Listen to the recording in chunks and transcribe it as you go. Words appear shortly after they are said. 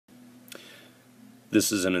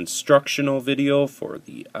This is an instructional video for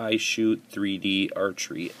the iShoot 3D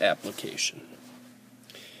archery application.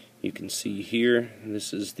 You can see here,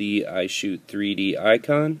 this is the iShoot 3D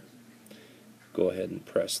icon. Go ahead and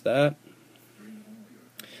press that.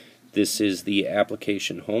 This is the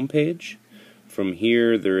application homepage. From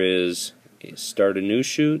here there is a start a new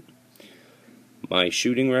shoot, my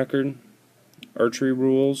shooting record, archery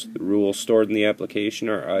rules. The rules stored in the application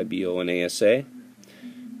are IBO and ASA.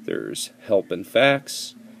 There's help and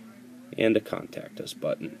facts, and a contact us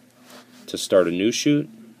button. To start a new shoot,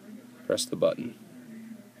 press the button.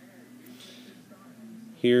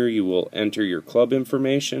 Here you will enter your club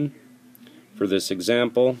information. For this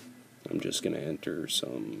example, I'm just going to enter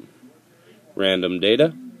some random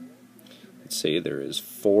data. Let's say there is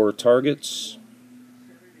 4 targets.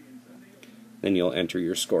 Then you'll enter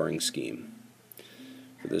your scoring scheme.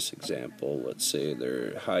 For this example, let's say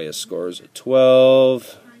their highest score is a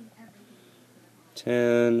 12,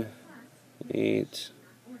 10, 8,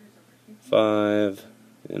 5,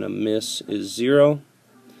 and a miss is 0.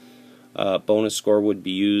 Bonus score would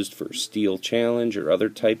be used for steel challenge or other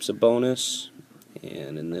types of bonus,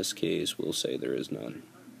 and in this case we'll say there is none.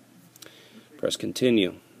 Press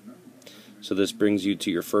continue. So this brings you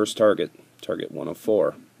to your first target, target 1 of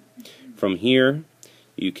 4. From here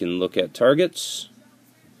you can look at targets.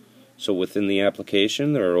 So within the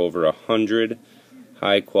application there are over 100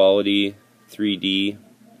 high quality 3D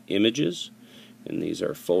images, and these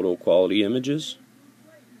are photo quality images.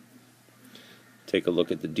 Take a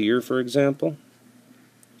look at the deer, for example.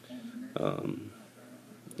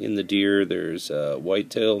 In the deer there's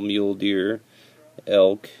whitetail, mule deer,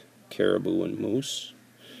 elk, caribou, and moose.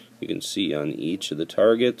 You can see on each of the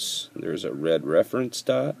targets there's a red reference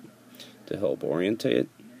dot to help orientate.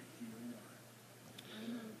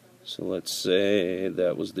 So let's say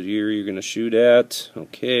that was the deer you're going to shoot at.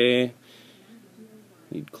 Okay.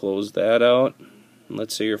 You'd close that out. And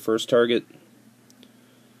let's say your first target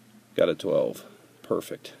got a 12.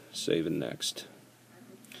 Perfect. Save and next.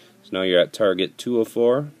 So now you're at target 2 of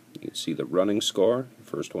 4. You can see the running score.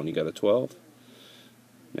 First one you got a 12.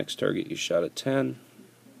 Next target you shot a 10.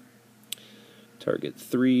 Target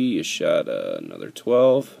 3 you shot another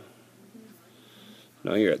 12.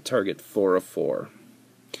 Now you're at target 4 of 4.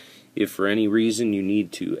 If for any reason you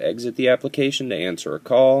need to exit the application to answer a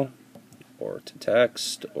call, or to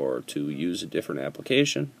text, or to use a different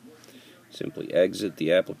application, simply exit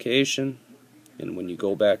the application, and when you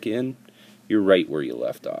go back in, you're right where you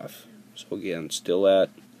left off. So again, still at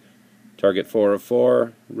target 4 of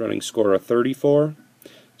 4, running score of 34.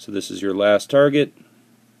 So this is your last target.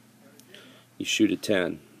 You shoot a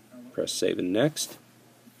 10. Press save and next.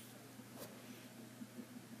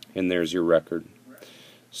 And there's your record.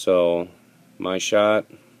 So my shot,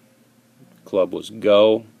 club was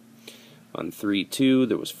go. On 3-2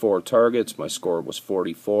 there was 4 targets. My score was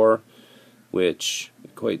 44, which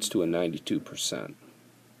equates to a 92%.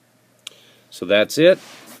 So that's it.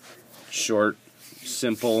 Short,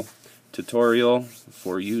 simple tutorial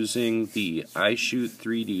for using the iShoot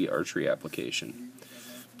 3D archery application.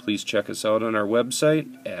 Please check us out on our website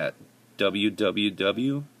at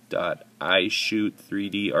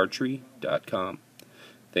www.ishoot3darchery.com.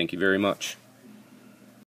 Thank you very much.